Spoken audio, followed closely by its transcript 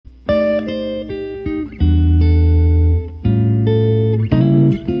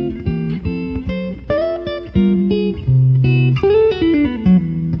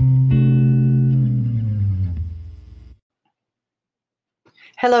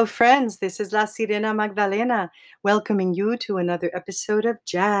Hello, friends. This is La Sirena Magdalena, welcoming you to another episode of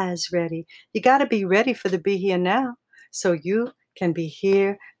Jazz Ready. You got to be ready for the Be Here Now so you can be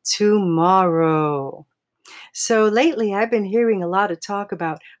here tomorrow. So, lately, I've been hearing a lot of talk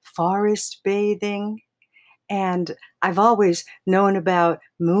about forest bathing, and I've always known about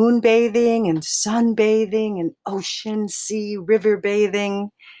moon bathing and sun bathing and ocean, sea, river bathing.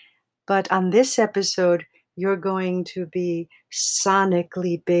 But on this episode, you're going to be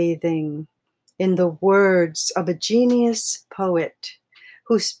sonically bathing in the words of a genius poet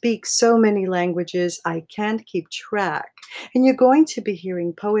who speaks so many languages I can't keep track. And you're going to be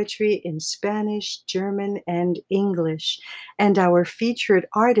hearing poetry in Spanish, German, and English. And our featured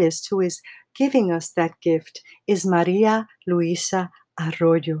artist who is giving us that gift is Maria Luisa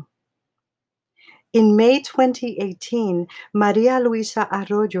Arroyo. In May 2018, Maria Luisa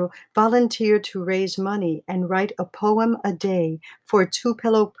Arroyo volunteered to raise money and write a poem a day for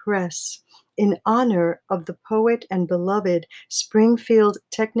Tupelo Press in honor of the poet and beloved Springfield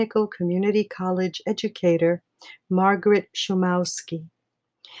Technical Community College educator, Margaret Szumowski.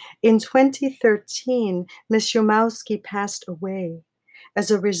 In 2013, Ms. Szumowski passed away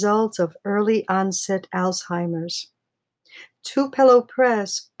as a result of early onset Alzheimer's. Tupelo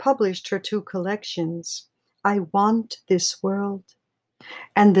Press published her two collections, I Want This World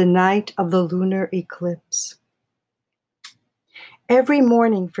and The Night of the Lunar Eclipse. Every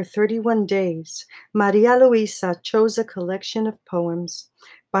morning for 31 days, Maria Luisa chose a collection of poems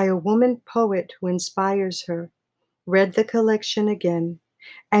by a woman poet who inspires her, read the collection again,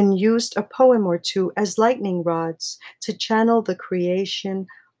 and used a poem or two as lightning rods to channel the creation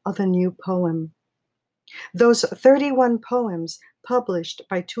of a new poem. Those 31 poems, published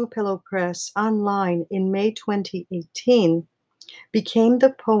by Tupelo Press online in May 2018, became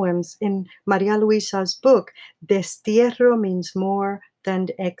the poems in Maria Luisa's book, Destierro means more than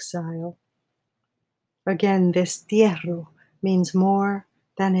exile. Again, destierro means more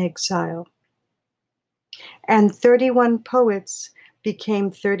than exile. And 31 poets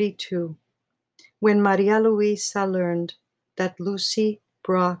became 32 when Maria Luisa learned that Lucy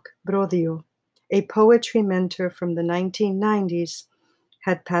Brock Brodio, a poetry mentor from the 1990s,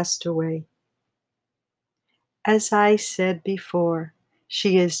 had passed away. As I said before,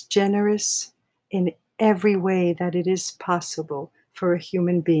 she is generous in every way that it is possible for a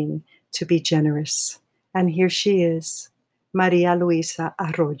human being to be generous. And here she is, Maria Luisa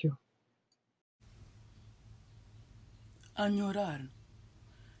Arroyo. Añorar,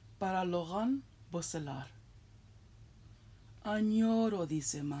 para Logan Bocelar. Añoro,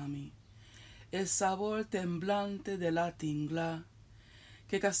 dice mami, el sabor temblante de la tingla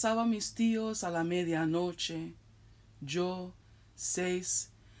que cazaba mis tíos a la medianoche. Yo, 6,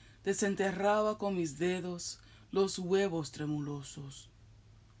 desenterraba con mis dedos los huevos tremulosos.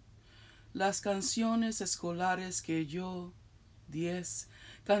 Las canciones escolares que yo, 10,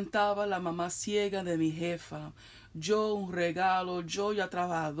 cantaba la mamá ciega de mi jefa, yo un regalo, yo ya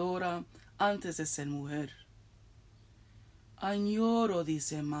trabajadora antes de ser mujer. Añoro,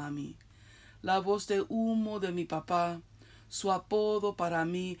 dice mami, la voz de humo de mi papá, su apodo para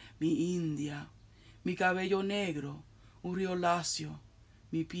mí, mi India, mi cabello negro, un río lacio,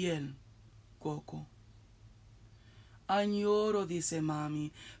 mi piel, coco. Añoro, dice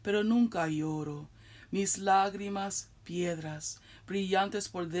mami, pero nunca lloro. Mis lágrimas, piedras, brillantes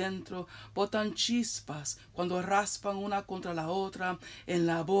por dentro, botan chispas cuando raspan una contra la otra en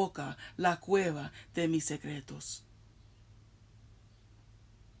la boca, la cueva de mis secretos.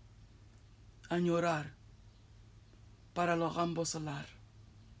 Añorar, para Logan Bocelar.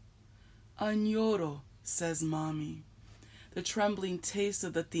 Añoro, says mommy, the trembling taste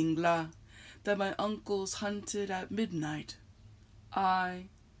of the tingla that my uncles hunted at midnight. I,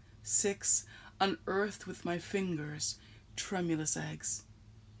 6, unearthed with my fingers tremulous eggs.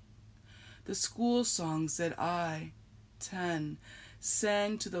 The school songs that I, 10,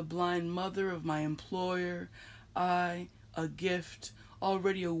 sang to the blind mother of my employer, I, a gift,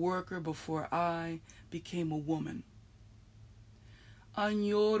 already a worker before I became a woman.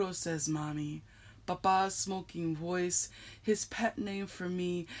 Añoro, says mommy, Papa's smoking voice, his pet name for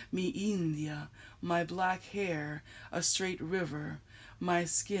me, mi India, my black hair, a straight river, my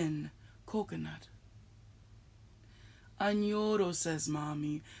skin, coconut. Añoro, says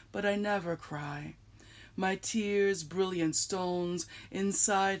mommy, but I never cry. My tears, brilliant stones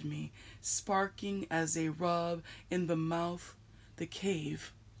inside me, sparking as they rub in the mouth, the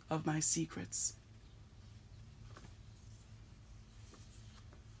cave of my secrets.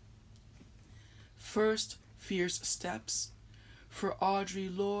 First fierce steps for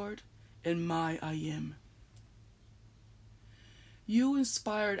Audre Lorde and my Ayim. You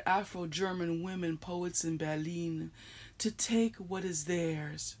inspired Afro-German women poets in Berlin to take what is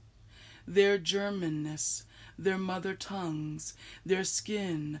theirs, their Germanness, their mother tongues, their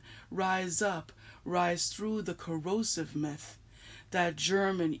skin, rise up, rise through the corrosive myth that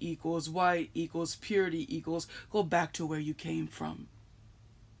German equals white equals purity equals go back to where you came from.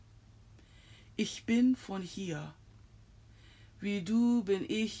 Ich bin von hier. Wie du bin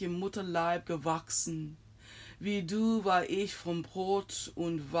ich im Mutterleib gewachsen. Wie du war ich vom Brot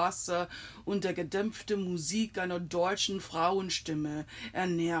und Wasser und der gedämpfte Musik einer deutschen Frauenstimme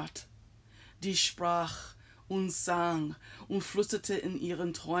ernährt, die sprach und sang und flüsterte in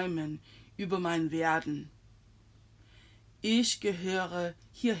ihren Träumen über mein Werden. Ich gehöre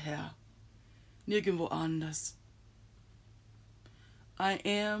hierher, nirgendwo anders. I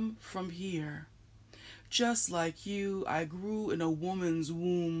am from here. Just like you, I grew in a woman's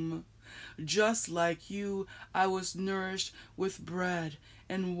womb. Just like you, I was nourished with bread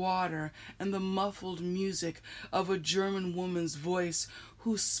and water and the muffled music of a German woman's voice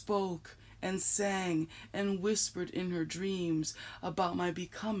who spoke and sang and whispered in her dreams about my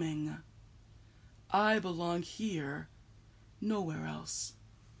becoming. I belong here, nowhere else.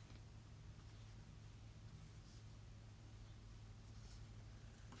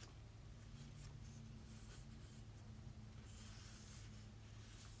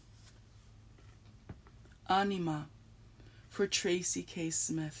 Anima, for Tracy K.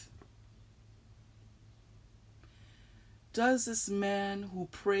 Smith. Does this man who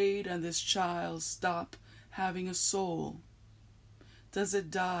prayed on this child stop having a soul? Does it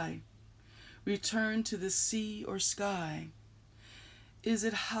die, return to the sea or sky? Is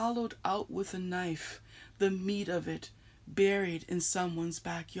it hollowed out with a knife, the meat of it buried in someone's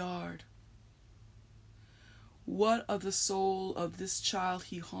backyard? What of the soul of this child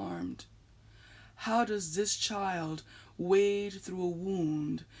he harmed? How does this child wade through a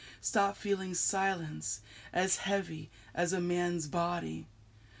wound, stop feeling silence as heavy as a man's body,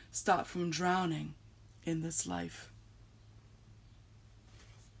 stop from drowning in this life?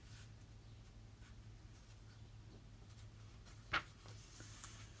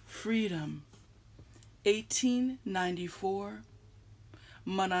 Freedom, 1894,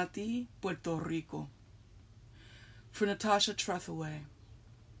 Manatí, Puerto Rico. For Natasha Trethewey.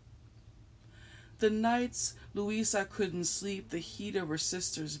 The nights Luisa couldn't sleep, the heat of her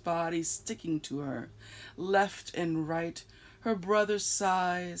sister's body sticking to her, left and right, her brother's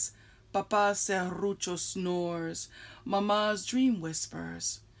sighs, Papa's serrucho snores, Mama's dream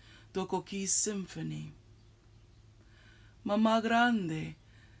whispers, Dokoki's symphony. Mama Grande,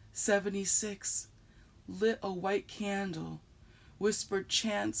 76, lit a white candle, whispered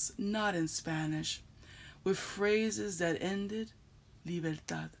chants not in Spanish, with phrases that ended,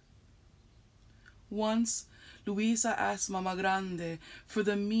 libertad. Once, Luisa asked Mama Grande for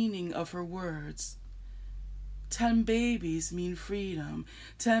the meaning of her words. 10 babies mean freedom.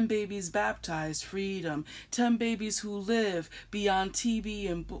 10 babies baptized, freedom. 10 babies who live beyond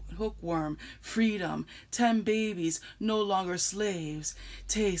TB and hookworm, freedom. 10 babies no longer slaves,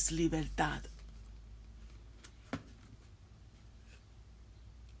 taste libertad.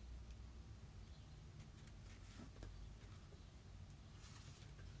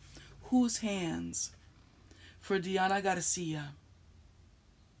 Whose hands? For Diana Garcia.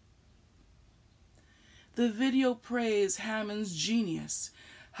 The video praised Hammond's genius,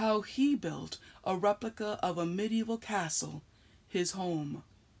 how he built a replica of a medieval castle, his home.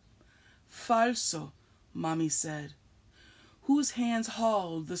 Falso, Mommy said. Whose hands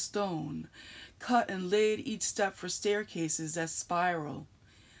hauled the stone, cut and laid each step for staircases that spiral,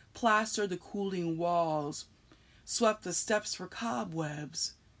 plastered the cooling walls, swept the steps for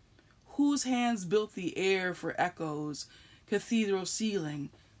cobwebs? Whose hands built the air for echoes, cathedral ceiling,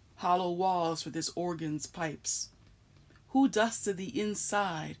 hollow walls for this organ's pipes? Who dusted the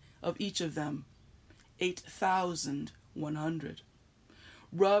inside of each of them? 8,100.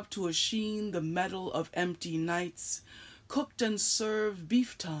 Rubbed to a sheen the metal of empty nights, cooked and served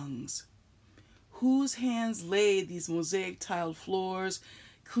beef tongues. Whose hands laid these mosaic tiled floors,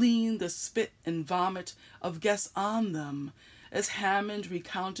 cleaned the spit and vomit of guests on them, as Hammond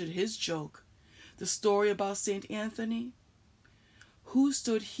recounted his joke, the story about St. Anthony? Who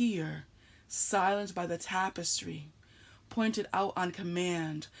stood here, silent by the tapestry, pointed out on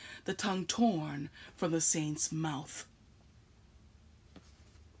command, the tongue torn from the saint's mouth?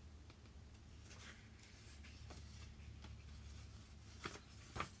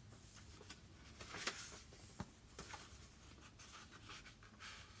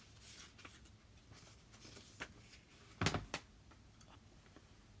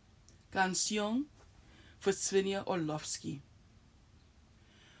 Canción for Svinia Orlovsky.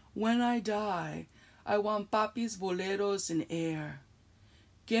 When I die, I want papi's boleros in air.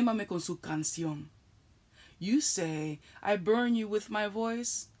 Quémame con su canción. You say, I burn you with my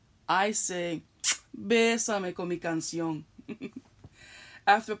voice. I say, bésame con mi canción.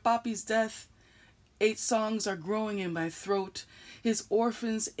 After papi's death, 8 songs are growing in my throat. His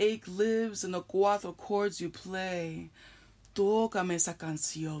orphan's ache lives in the cuatro chords you play. Tócame esa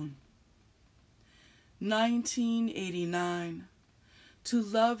canción. 1989. To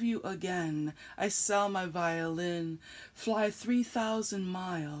love you again, I sell my violin, fly 3,000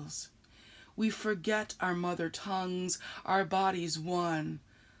 miles. We forget our mother tongues, our bodies one.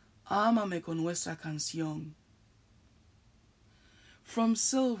 Ámame con nuestra canción. From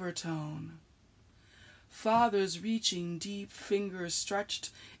Silvertone. Fathers reaching deep, fingers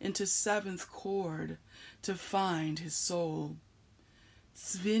stretched into 7th chord to find his soul.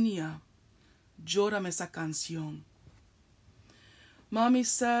 Svinia, llórame esa canción. Mommy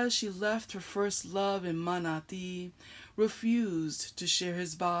says she left her first love in Manatí, refused to share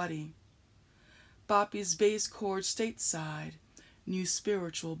his body. Papi's bass chord stateside, new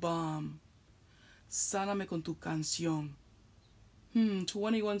spiritual balm. Sáname con tu canción.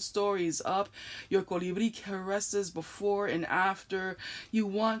 21 stories up, your colibrí caresses before and after. You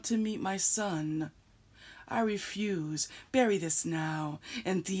want to meet my son. I refuse. Bury this now.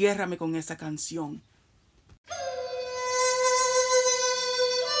 Entiérrame con esa canción.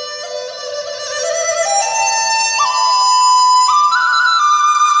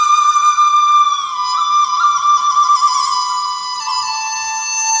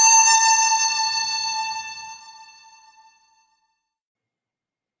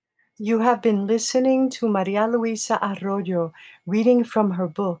 You have been listening to Maria Luisa Arroyo reading from her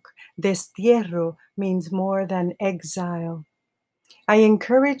book, Destierro means more than exile. I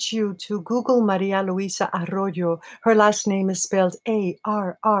encourage you to Google Maria Luisa Arroyo. Her last name is spelled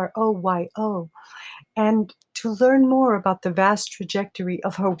Arroyo, and to learn more about the vast trajectory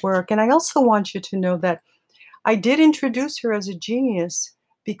of her work. And I also want you to know that I did introduce her as a genius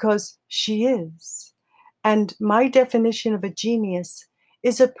because she is. And my definition of a genius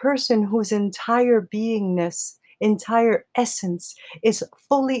is a person whose entire beingness, entire essence is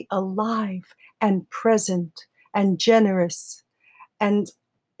fully alive and present and generous. And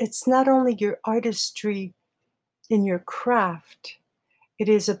it's not only your artistry in your craft, it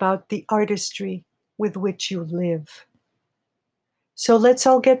is about the artistry with which you live. So let's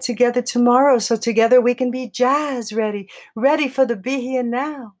all get together tomorrow so together we can be jazz ready, ready for the be here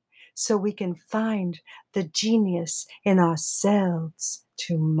now, so we can find the genius in ourselves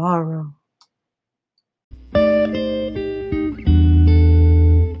tomorrow.